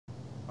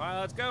Alright,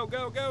 let's go,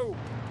 go, go!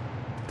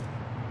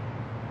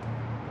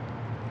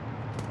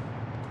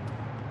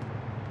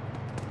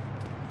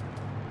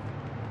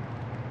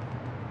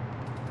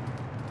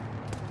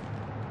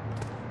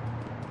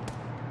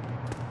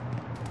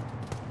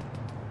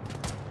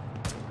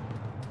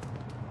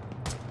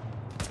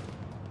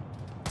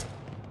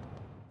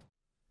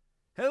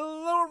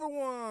 Hello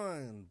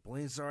everyone,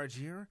 Blaan Sarge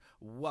here.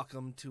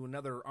 Welcome to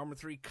another Arma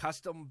 3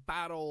 Custom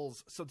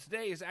Battles. So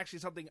today is actually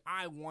something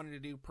I wanted to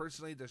do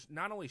personally to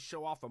not only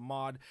show off a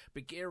mod,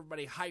 but get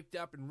everybody hyped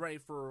up and ready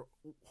for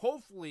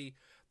hopefully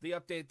the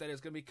update that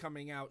is going to be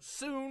coming out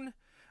soon.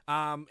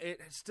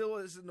 It still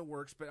is in the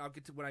works, but I'll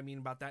get to what I mean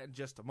about that in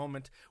just a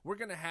moment. We're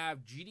going to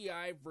have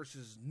GDI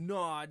versus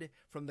NOD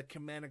from the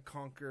Command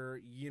Conquer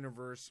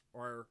universe,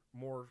 or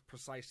more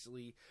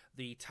precisely,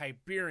 the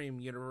Tiberian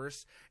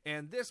universe.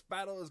 And this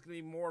battle is going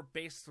to be more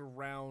based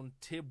around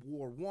Tib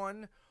War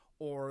 1,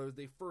 or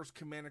the first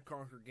Command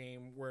Conquer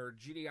game where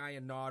GDI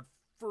and NOD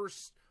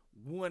first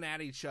went at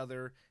each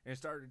other and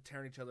started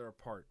tearing each other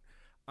apart.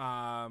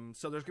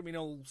 So there's gonna be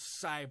no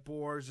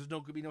cyborgs, there's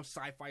gonna be no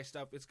sci-fi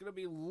stuff. It's gonna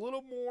be a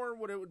little more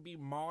what it would be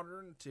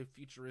modern to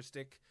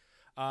futuristic.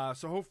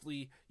 So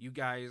hopefully you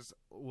guys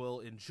will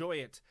enjoy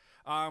it.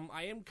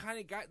 I am kind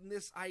of gotten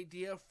this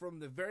idea from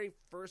the very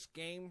first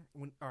game,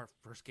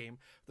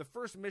 the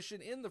first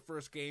mission in the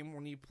first game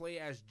when you play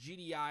as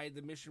GDI,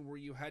 the mission where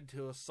you had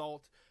to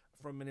assault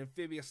from an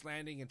amphibious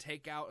landing and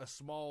take out a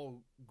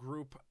small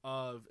group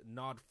of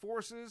NOD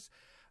forces.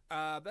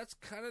 That's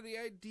kind of the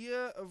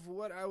idea of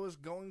what I was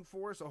going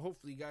for, so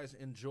hopefully you guys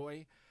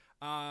enjoy.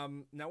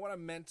 Now what I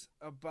meant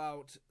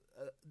about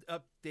the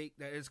update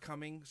that is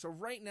coming. So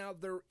right now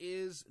there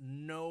is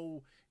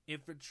no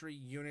infantry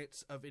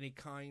units of any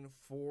kind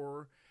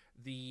for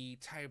the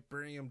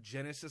Tiberium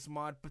Genesis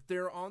mod, but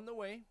they're on the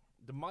way.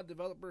 The mod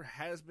developer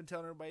has been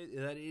telling everybody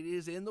that it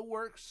is in the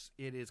works.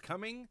 It is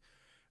coming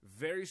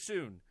very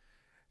soon.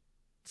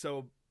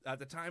 So at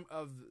the time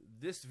of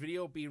this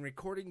video being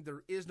recording,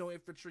 there is no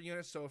infantry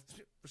units. So if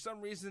for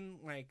some reason,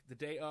 like the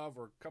day of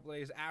or a couple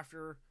days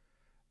after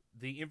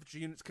the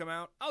infantry units come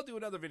out, I'll do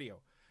another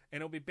video. And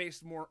it'll be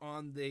based more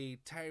on the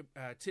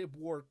Tib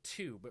War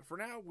 2. But for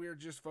now, we're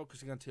just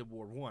focusing on Tib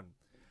War 1.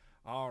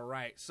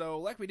 Alright, so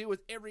like we do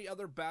with every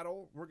other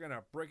battle, we're going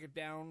to break it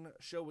down,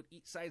 show what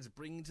each side's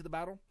bringing to the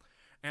battle.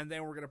 And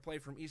then we're going to play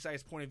from each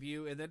side's point of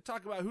view. And then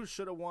talk about who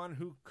should have won,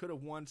 who could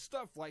have won,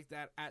 stuff like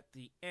that at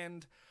the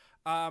end.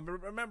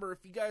 Remember,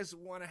 if you guys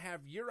want to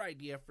have your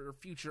idea for a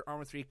future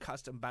Arma 3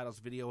 Custom Battles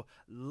video,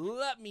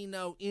 let me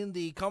know in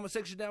the comment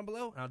section down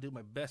below, and I'll do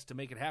my best to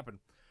make it happen.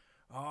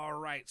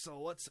 Alright, so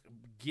let's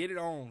get it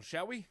on,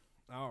 shall we?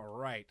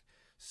 Alright,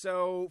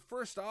 so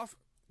first off,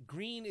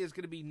 green is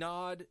going to be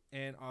NOD,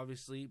 and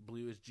obviously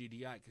blue is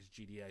GDI, because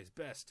GDI is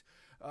best.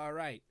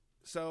 Alright,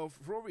 so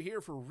for over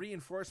here for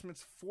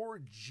reinforcements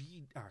for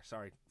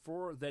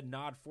for the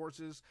NOD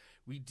forces,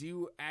 we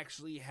do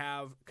actually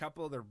have a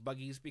couple of their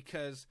buggies,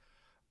 because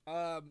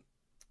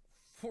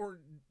for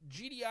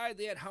GDI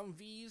they had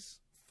Humvees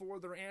for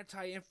their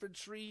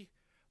anti-infantry,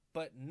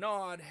 but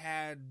NOD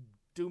had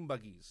Doom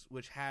buggies,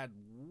 which had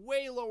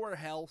way lower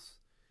health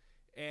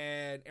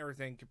and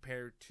everything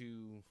compared to,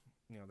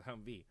 you know, the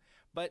Humvee.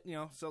 But, you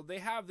know, so they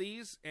have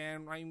these,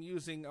 and I'm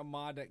using a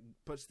mod that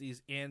puts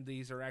these in.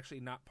 These are actually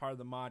not part of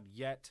the mod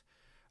yet.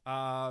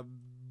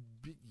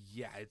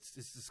 Yeah,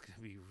 this is going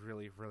to be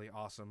really, really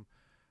awesome.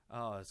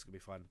 Oh, it's going to be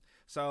fun.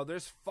 So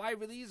there's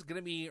 5 of these going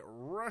to be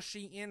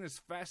rushing in as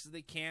fast as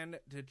they can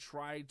to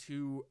try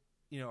to,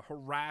 you know,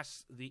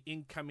 harass the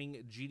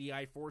incoming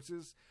GDI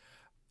forces.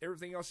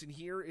 Everything else in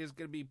here is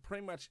going to be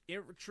pretty much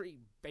infantry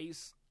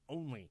base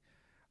only.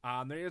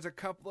 There is a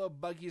couple of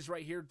buggies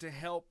right here to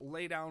help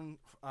lay down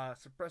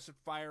suppressive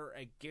fire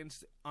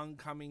against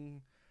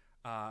oncoming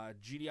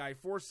GDI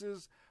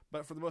forces.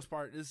 But for the most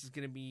part, this is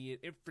going to be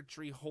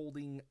infantry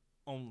holding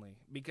only.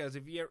 Because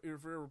if you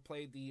ever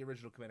played the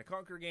original Command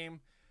Conquer game,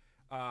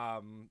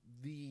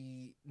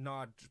 the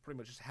NOD pretty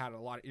much just had a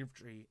lot of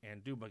infantry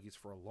and Doom buggies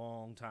for a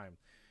long time.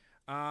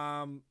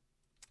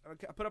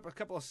 I put up a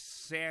couple of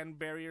sand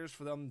barriers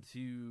for them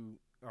to,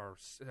 or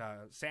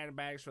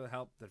sandbags for the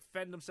help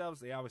defend themselves.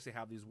 They obviously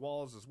have these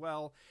walls as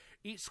well.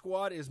 Each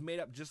squad is made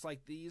up just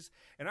like these,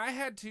 and I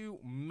had to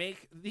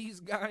make these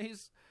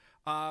guys.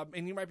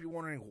 And you might be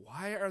wondering,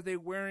 why are they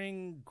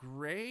wearing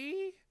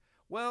gray?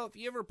 Well, if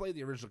you ever played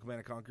the original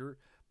Command Conquer,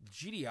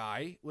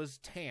 GDI was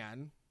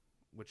tan,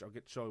 which I'll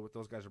get to show you what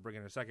those guys are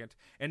bringing in a second,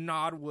 and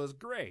NOD was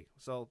gray.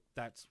 So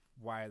that's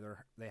why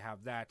they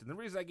have that. And the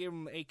reason I gave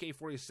them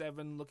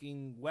AK-47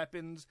 looking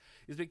weapons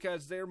is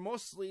because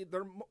most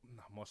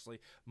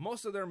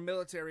of their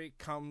military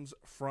comes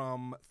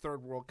from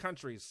third world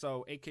countries.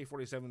 So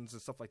AK-47s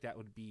and stuff like that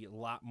would be a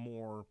lot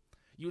more,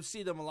 you would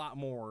see them a lot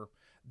more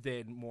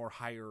than more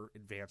higher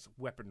advanced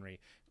weaponry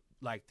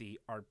like the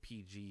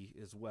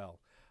RPG as well.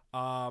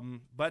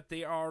 But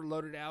they are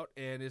loaded out,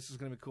 and this is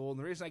going to be cool. And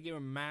the reason I gave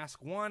them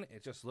mask 1,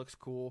 it just looks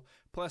cool.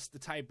 Plus, the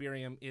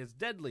Tiberium is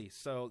deadly,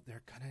 so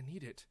they're going to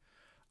need it.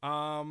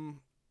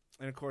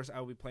 And of course, I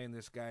will be playing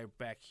this guy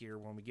back here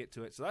when we get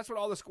to it. So that's what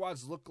all the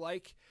squads look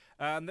like.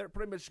 They're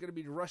pretty much going to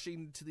be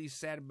rushing to these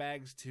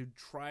sandbags to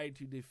try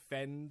to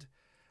defend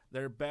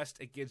their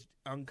best against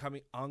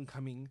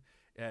oncoming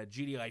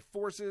GDI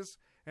forces.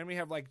 And we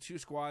have like 2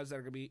 squads that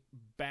are going to be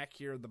back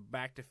here in the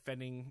back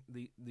defending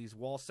these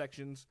wall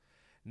sections.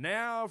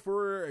 Now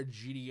for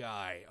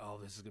GDI. Oh,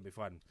 this is going to be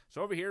fun.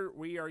 So over here,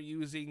 we are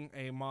using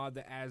a mod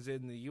that adds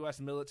in the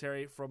U.S.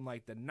 military from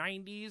like the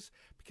 90s,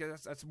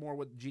 because that's more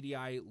what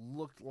GDI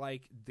looked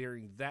like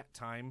during that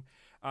time.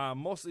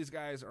 Most of these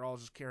guys are all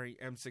just carrying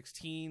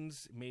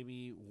M16s,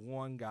 maybe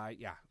one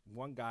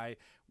guy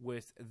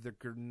with the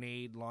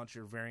grenade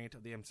launcher variant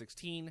of the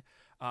M16,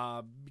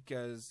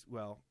 because,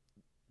 well,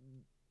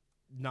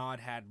 Nod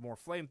had more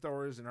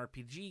flamethrowers and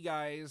RPG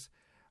guys.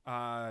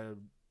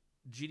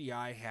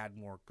 GDI had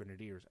more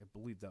grenadiers. I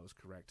believe that was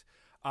correct.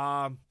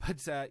 Yeah,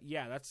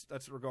 that's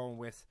what we're going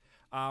with.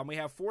 We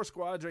have 4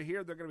 squads right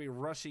here. They're going to be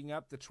rushing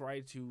up to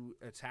try to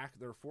attack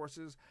their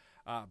forces.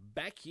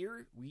 Back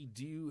here, we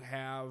do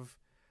have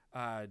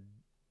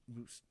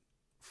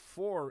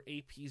 4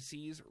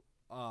 APCs.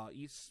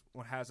 Each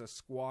one has a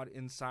squad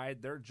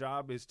inside. Their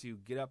job is to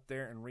get up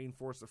there and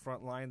reinforce the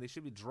front line. They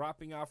should be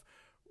dropping off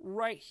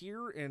right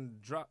here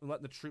and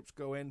letting the troops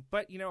go in.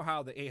 But you know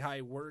how the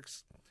AI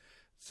works.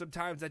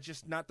 Sometimes that's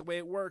just not the way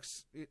it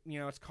works.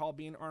 It's called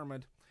being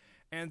armored.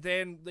 And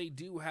then they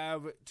do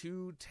have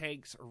 2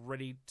 tanks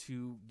ready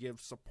to give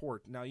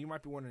support. Now, you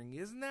might be wondering,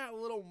 isn't that a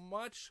little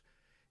much?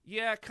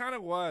 Yeah, it kind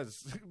of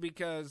was.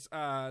 Because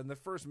in the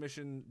first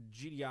mission,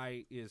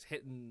 GDI is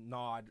hitting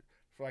Nod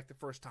for like the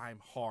first time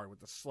hard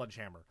with the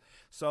sledgehammer.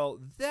 So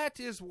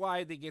that is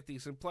why they get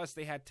these. And plus,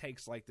 they had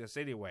tanks like this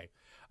anyway.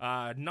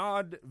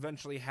 Nod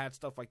eventually had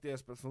stuff like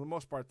this. But for the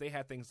most part, they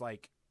had things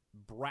like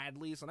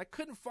Bradleys, and I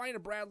couldn't find a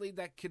Bradley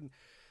that can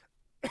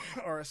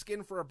or a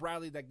skin for a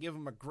Bradley that give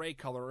them a gray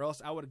color, or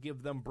else I would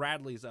give them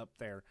Bradleys up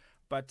there.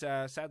 But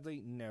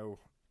sadly, no.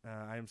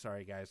 I'm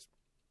sorry, guys.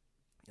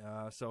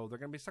 So they're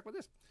gonna be stuck with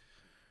this.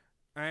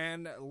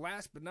 And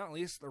last but not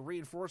least, the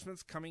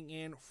reinforcements coming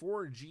in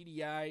for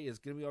GDI is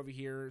going to be over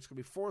here. It's going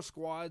to be 4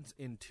 squads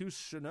and 2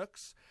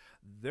 Chinooks.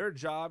 Their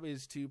job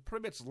is to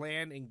pretty much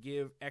land and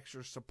give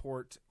extra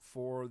support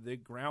for the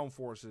ground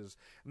forces.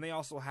 And they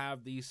also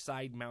have these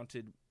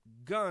side-mounted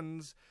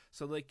guns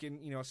so they can,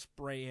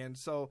 spray in.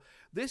 So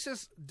this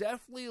is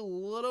definitely a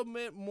little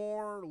bit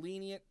more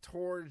lenient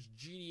towards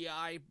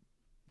GDI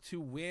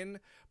to win,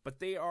 but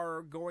they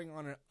are going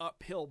on an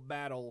uphill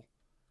battle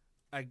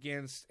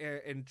against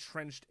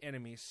entrenched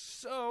enemies,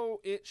 so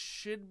it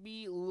should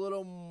be a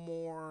little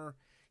more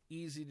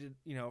easy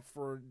to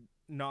for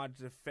Nod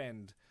to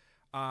defend.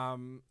 Now,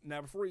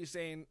 before you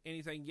saying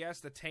anything, yes,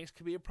 the tanks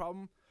could be a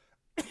problem.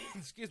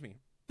 Excuse me.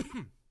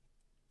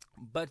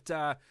 But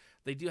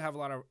they do have a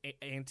lot of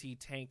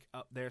anti-tank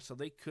up there, so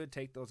they could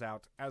take those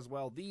out as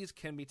well. These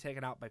can be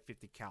taken out by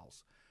 50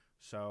 cals,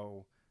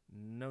 so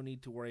no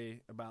need to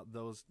worry about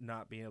those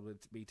not being able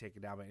to be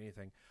taken down by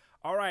anything.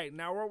 All right,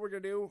 now what we're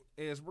going to do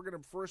is we're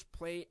going to first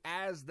play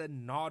as the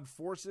Nod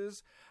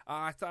forces.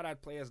 I thought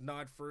I'd play as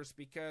Nod first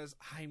because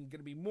I'm going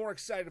to be more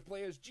excited to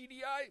play as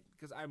GDI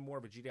because I'm more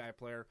of a GDI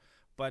player.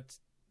 But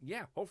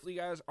yeah, hopefully you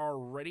guys are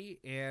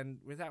ready. And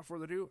without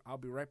further ado, I'll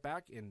be right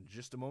back in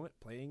just a moment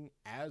playing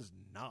as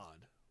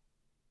Nod.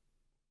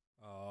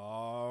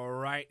 All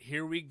right,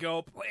 here we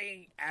go,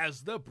 playing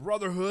as the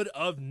Brotherhood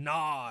of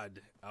Nod.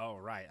 All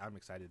right, I'm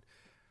excited.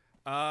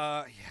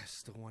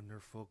 Yes, the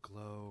wonderful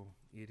glow.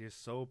 It is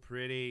so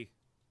pretty.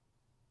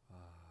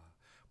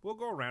 We'll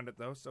go around it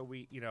though, so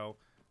we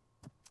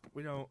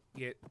don't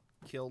get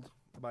killed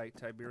by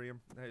Tiberium.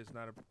 That is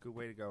not a good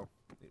way to go.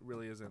 It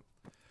really isn't.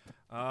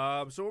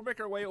 So we'll make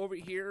our way over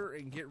here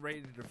and get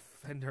ready to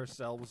defend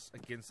ourselves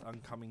against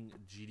oncoming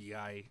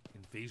GDI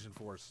invasion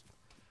force.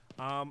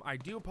 I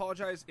do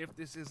apologize if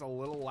this is a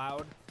little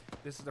loud.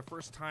 This is the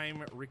first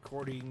time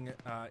recording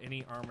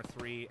any ARMA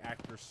 3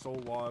 actor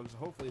soul logs.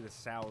 Hopefully the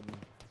sound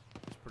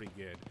is pretty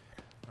good.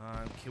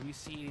 Can we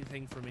see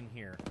anything from in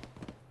here?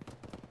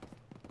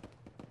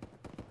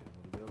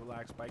 A little bit of a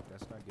lag spike.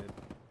 That's not good.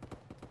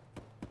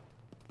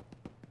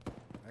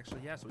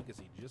 Actually, yeah, so we can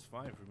see just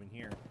fine from in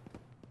here.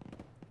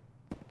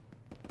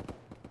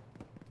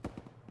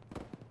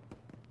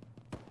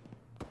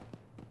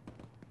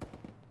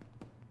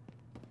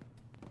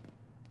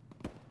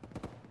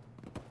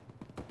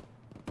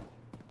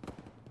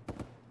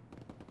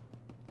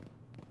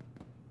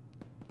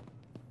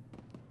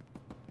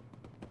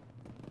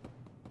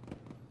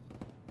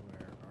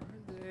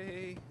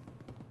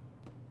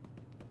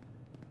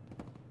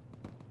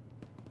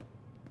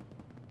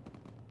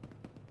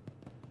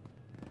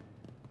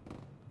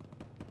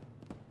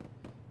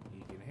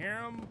 Hear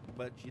them,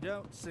 but you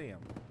don't see them.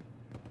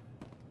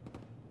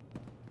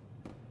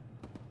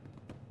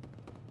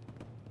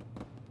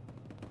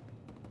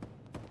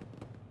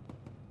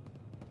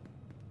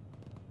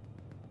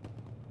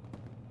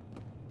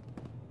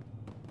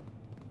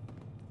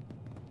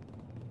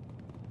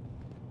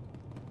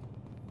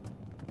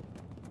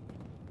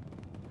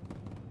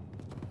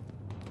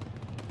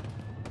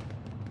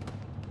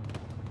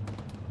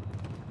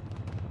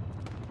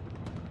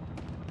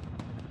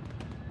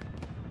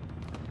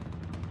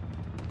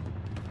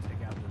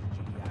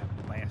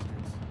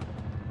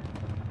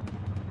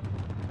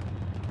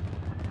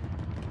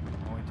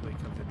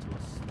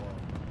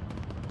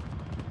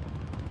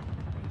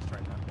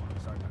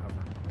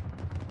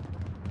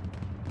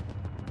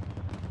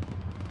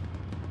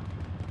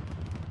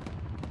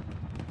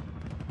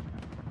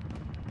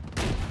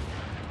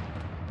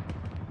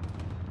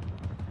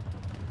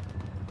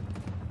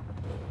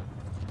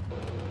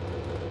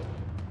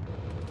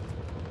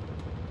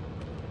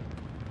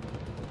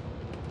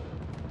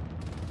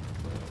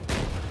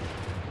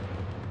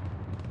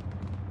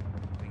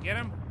 Get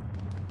him?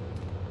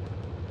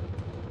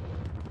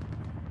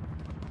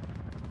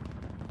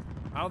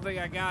 I don't think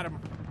I got him.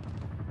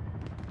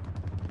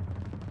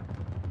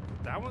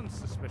 That one's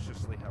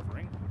suspiciously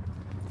hovering.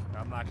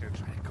 I'm not going to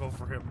try to go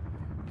for him.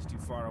 He's too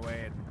far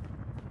away. And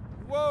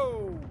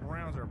whoa!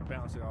 Rounds are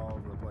bouncing all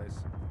over the place.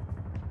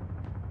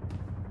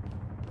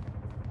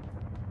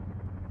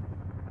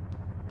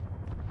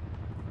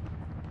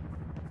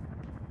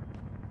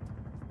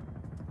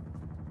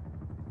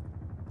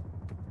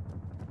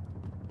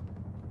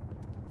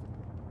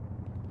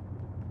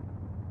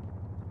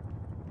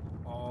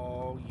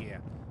 Oh, yeah.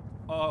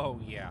 Oh,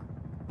 yeah.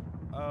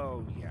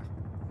 Oh, yeah.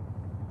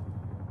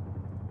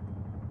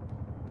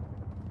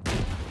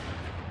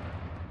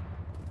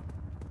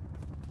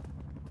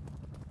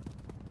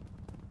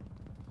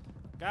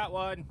 Got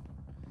one.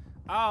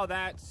 Oh,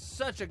 that's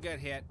such a good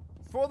hit.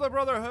 For the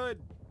Brotherhood.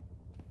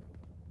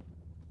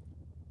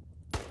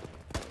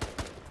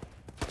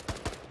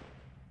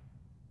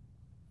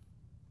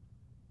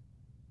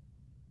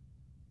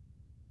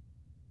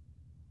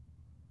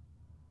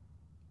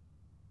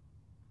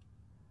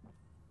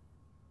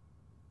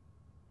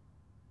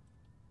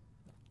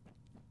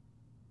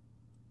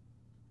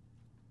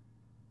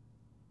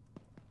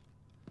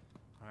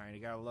 Alright,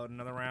 you gotta load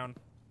another round.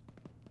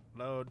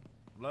 Load.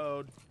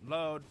 Load.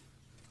 Load.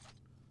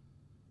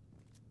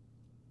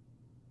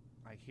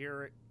 I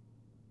hear it.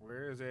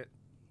 Where is it?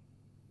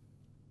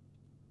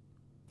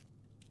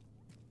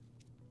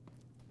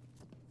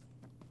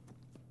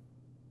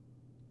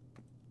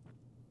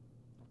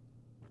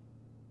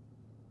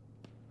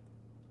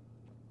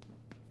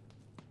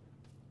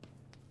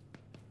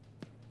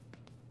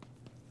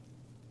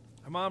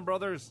 Come on,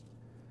 brothers.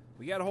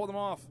 We gotta hold them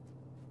off.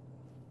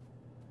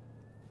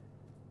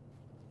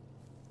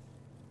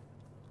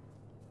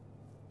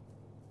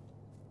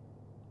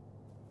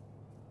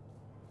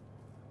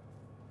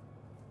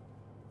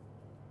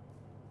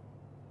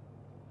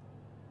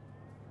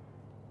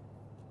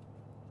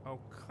 Oh,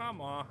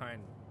 come on.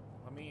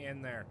 Let me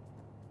in there.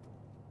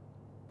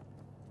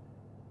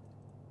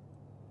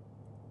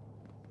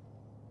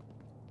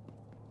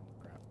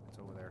 Crap, it's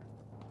over there.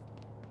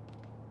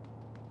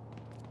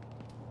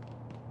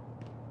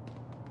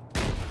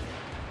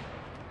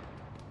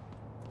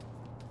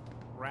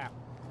 Crap.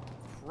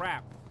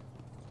 Crap.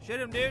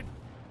 Shoot him, dude.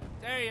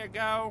 There you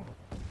go.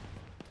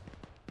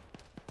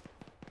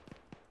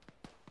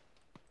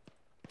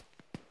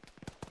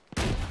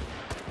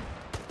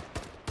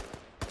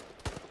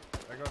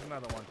 Goes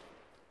another one.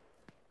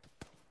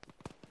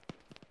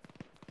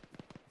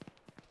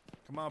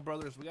 Come on,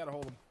 brothers. We gotta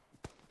hold them.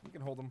 We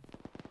can hold them.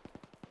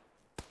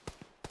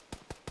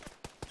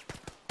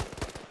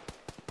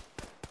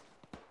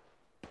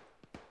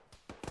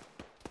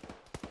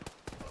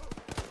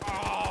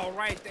 Oh,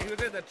 right. He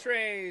was in the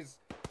trees.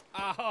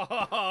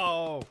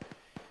 Oh,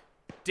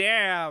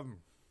 damn.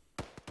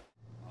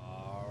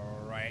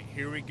 Alright,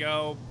 here we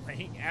go.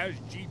 Playing as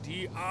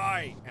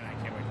GDI. And I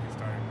can't wait to get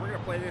started. We're going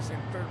to play this in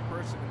third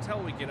person until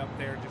we get up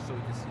there, just so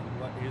we can see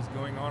what is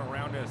going on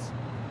around us.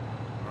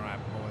 Alright,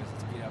 boys,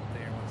 let's get up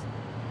there. Let's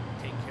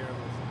take care of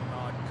those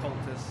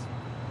non-cultists.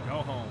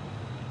 Go home.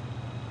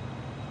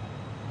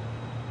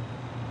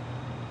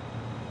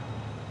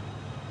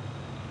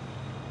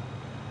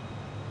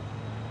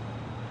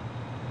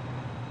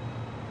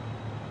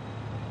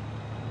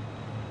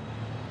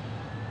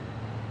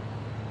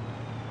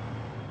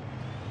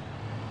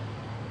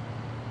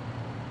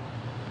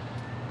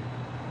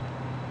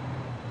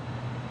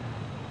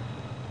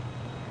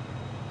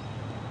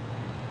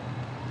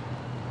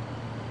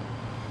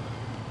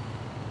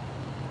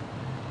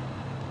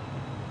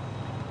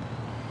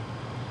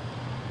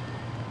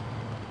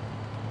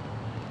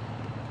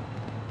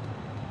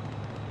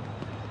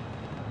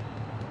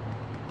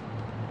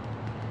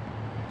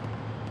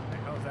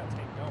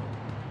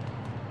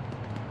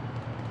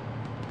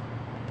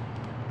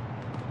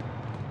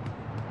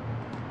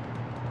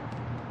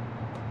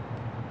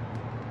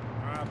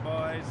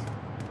 Boys,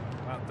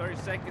 about 30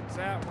 seconds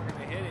out, we're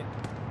gonna hit it.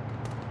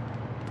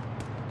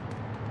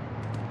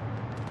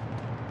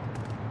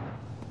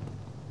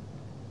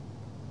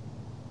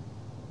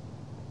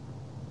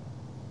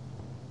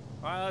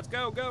 All right, let's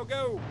go, go,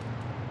 go.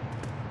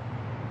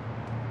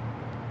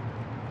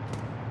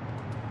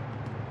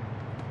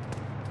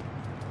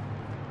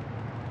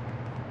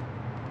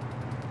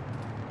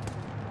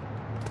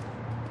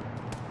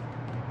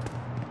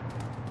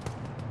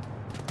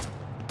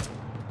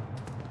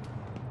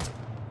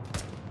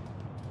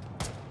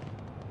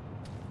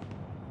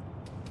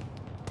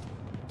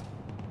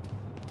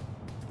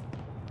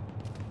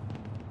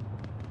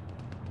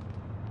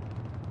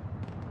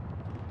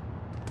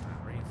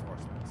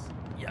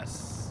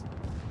 Yes.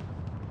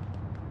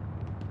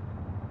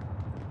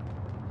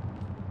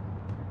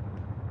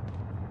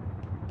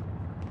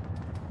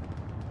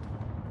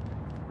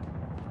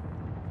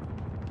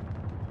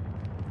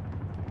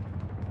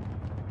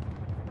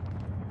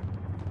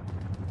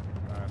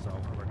 So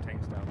one of our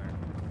tanks down there.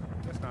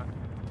 Guess not.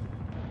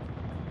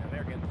 Yeah,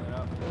 they're getting lit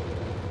up.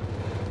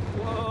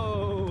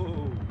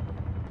 Whoa!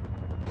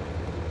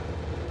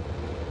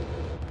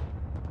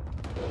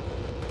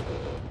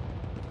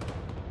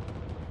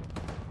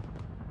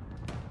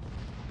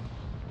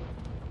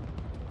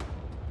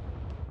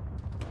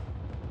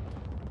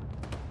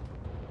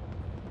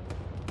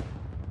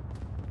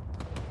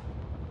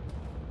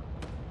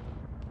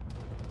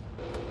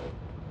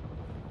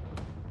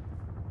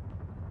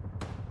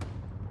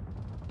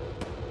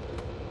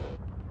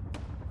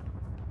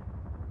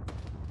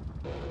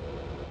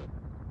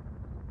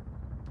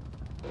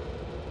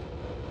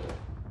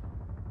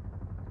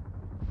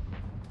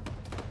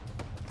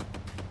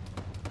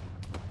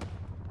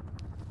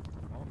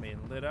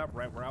 lit up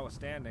right where I was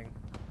standing.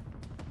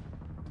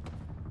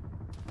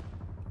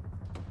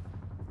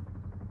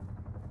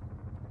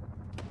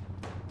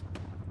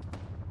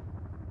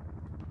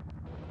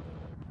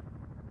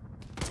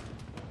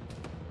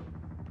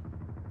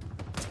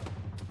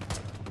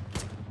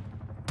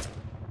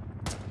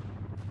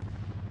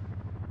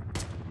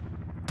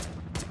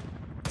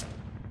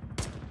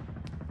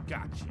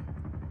 Gotcha.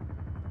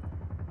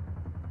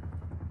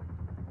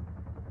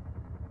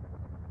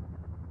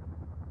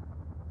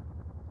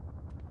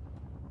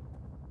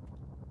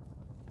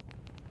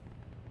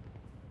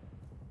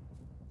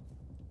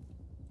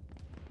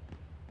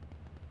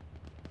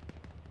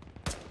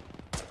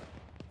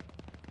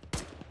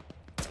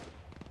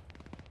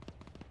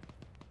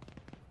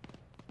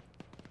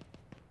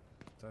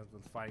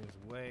 The fighting's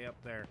way up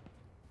there.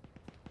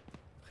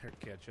 Better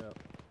catch up.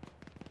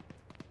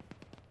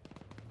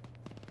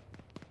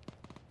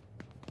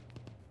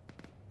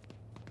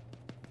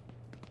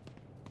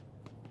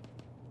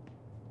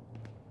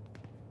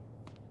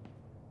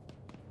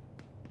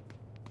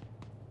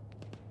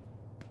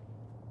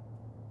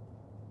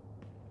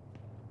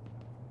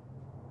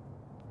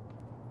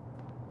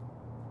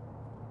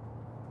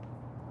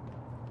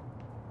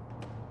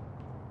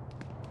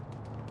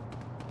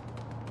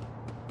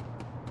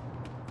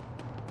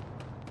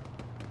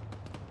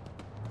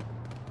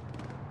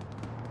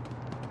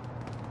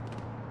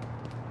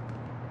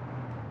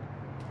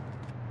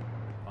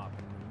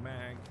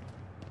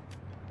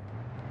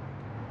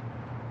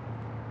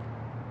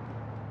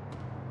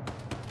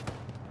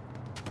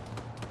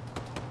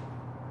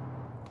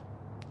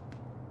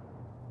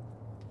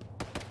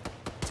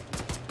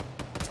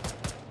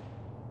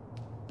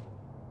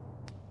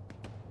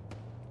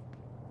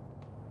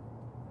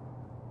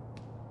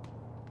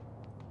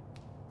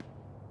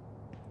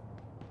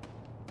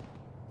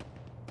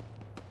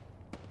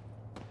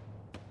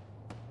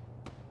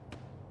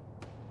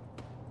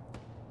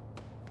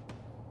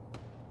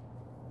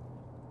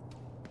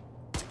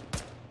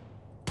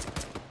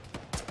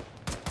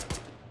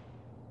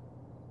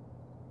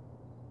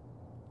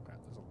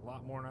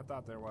 More than I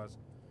thought there was.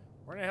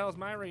 Where the hell is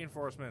my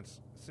reinforcements?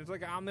 Seems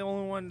like I'm the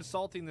only one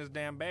assaulting this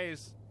damn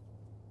base.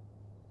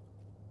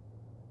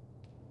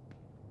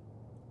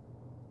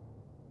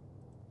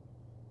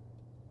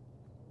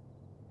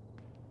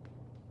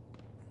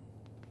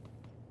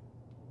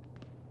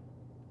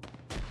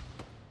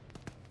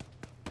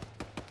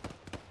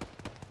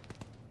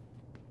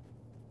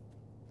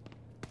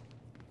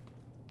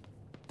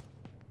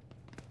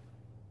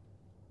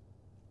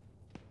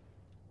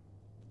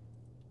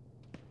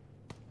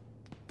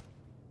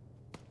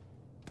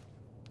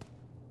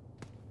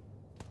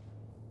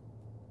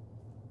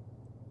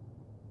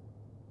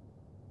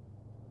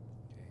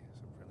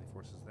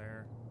 Forces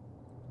there.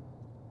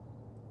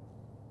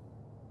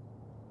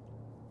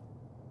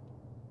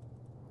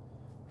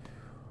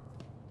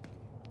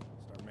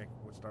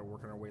 Start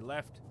working our way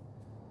left.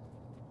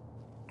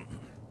 Man,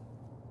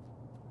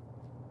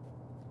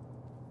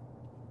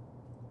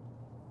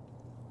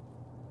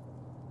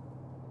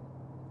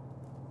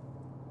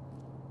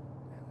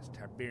 there's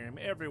Tiberium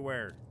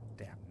everywhere.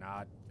 Damn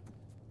nod.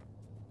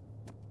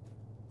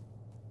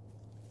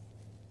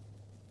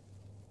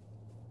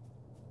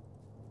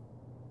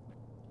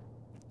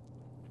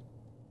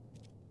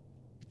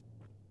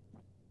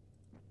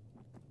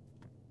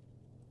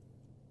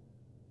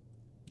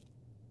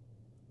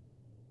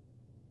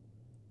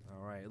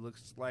 It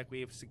looks like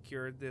we have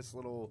secured this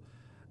little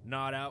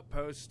Nod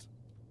outpost.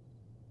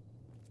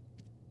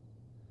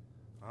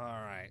 All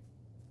right.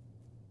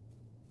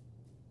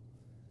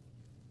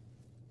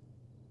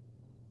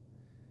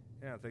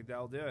 Yeah, I think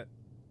that'll do it.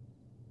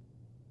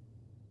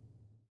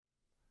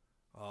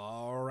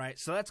 Alright,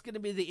 so that's going to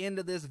be the end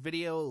of this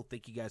video.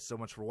 Thank you guys so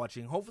much for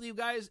watching. Hopefully you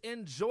guys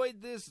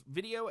enjoyed this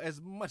video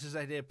as much as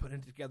I did putting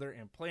it together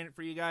and playing it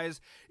for you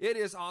guys. It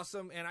is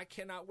awesome, and I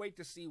cannot wait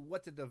to see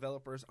what the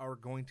developers are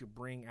going to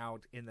bring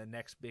out in the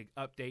next big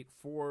update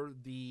for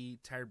the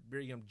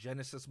Tiberium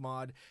Genesis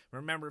mod.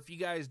 Remember, if you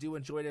guys do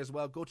enjoy it as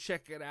well, go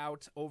check it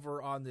out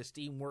over on the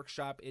Steam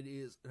Workshop. It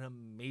is an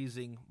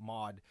amazing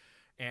mod,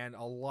 and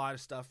a lot of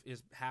stuff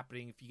is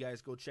happening. If you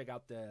guys go check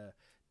out the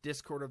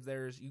Discord of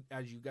theirs,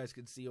 as you guys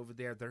can see over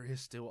there, there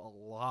is still a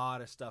lot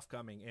of stuff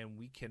coming, and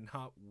we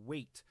cannot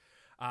wait.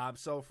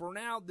 So for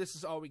now, this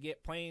is all we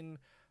get, playing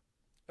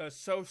a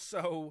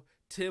so-so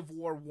Tiv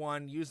War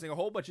 1, using a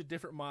whole bunch of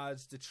different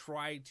mods to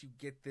try to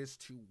get this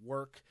to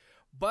work.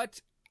 But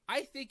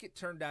I think it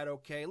turned out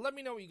okay. Let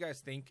me know what you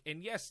guys think.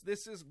 And yes,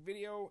 this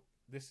video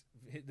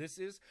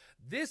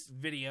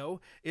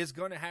is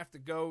going to have to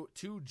go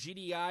to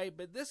GDI,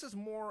 but this is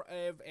more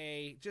of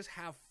a just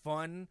have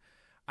fun.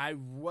 I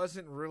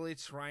wasn't really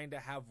trying to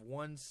have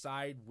one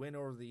side win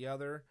over the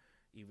other,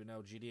 even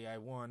though GDI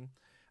won.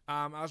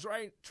 I was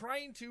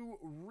trying to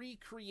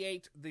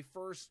recreate the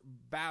first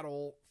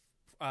battle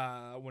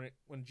when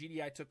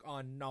GDI took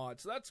on Nod.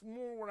 So that's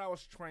more what I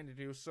was trying to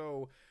do.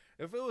 So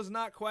if it was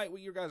not quite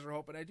what you guys were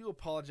hoping, I do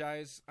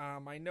apologize.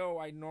 I know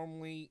I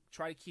normally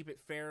try to keep it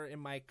fair in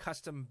my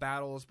custom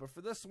battles, but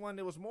for this one,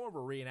 it was more of a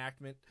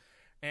reenactment.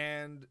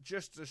 and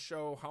just to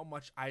show how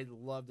much I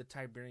love the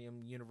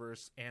Tiberian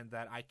universe and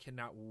that I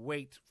cannot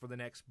wait for the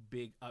next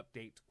big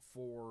update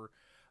for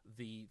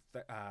the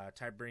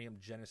Tiberian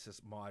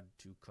Genesis mod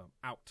to come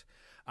out.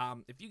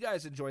 If you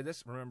guys enjoy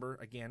this, remember,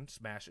 again,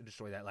 smash and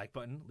destroy that like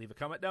button. Leave a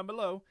comment down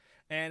below.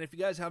 And if you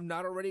guys have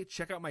not already,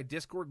 check out my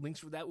Discord. Links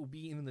for that will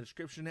be in the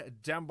description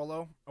down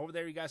below. Over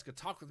there, you guys could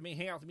talk with me,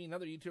 hang out with me, and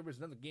other YouTubers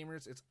and other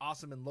gamers. It's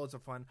awesome and loads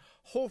of fun.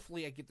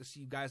 Hopefully, I get to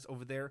see you guys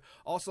over there.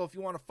 Also, if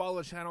you want to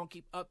follow the channel,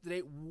 keep up to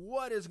date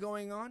what is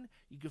going on,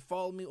 you can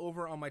follow me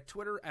over on my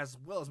Twitter as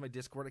well as my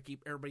Discord. I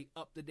keep everybody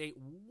up to date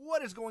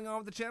what is going on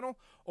with the channel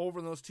over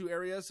in those two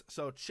areas.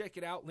 So check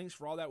it out. Links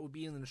for all that will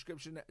be in the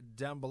description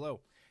down below.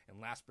 And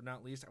last but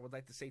not least, I would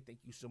like to say thank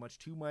you so much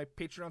to my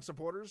Patreon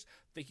supporters.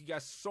 Thank you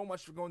guys so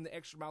much for going the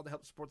extra mile to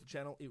help support the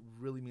channel. It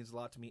really means a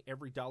lot to me.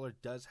 Every dollar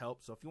does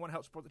help. So if you want to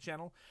help support the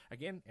channel,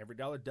 again, every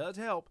dollar does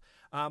help.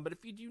 But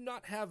if you do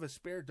not have a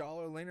spare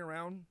dollar laying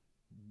around,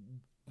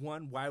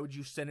 one, why would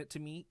you send it to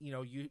me? You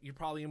know, you're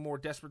probably more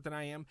desperate than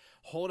I am.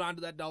 Hold on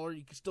to that dollar.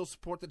 You can still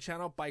support the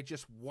channel by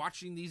just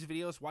watching these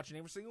videos, watching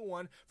every single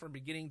one from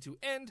beginning to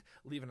end,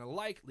 leaving a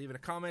like, leaving a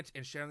comment,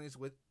 and sharing these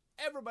with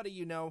everybody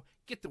you know.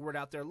 Get the word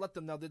out there. Let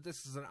them know that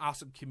this is an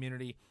awesome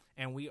community,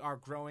 and we are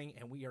growing,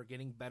 and we are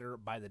getting better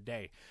by the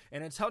day.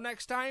 And until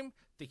next time,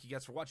 thank you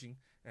guys for watching,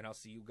 and I'll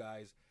see you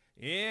guys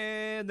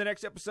in the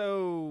next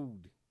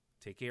episode.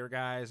 Take care,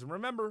 guys, and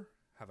remember,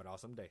 have an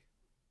awesome day.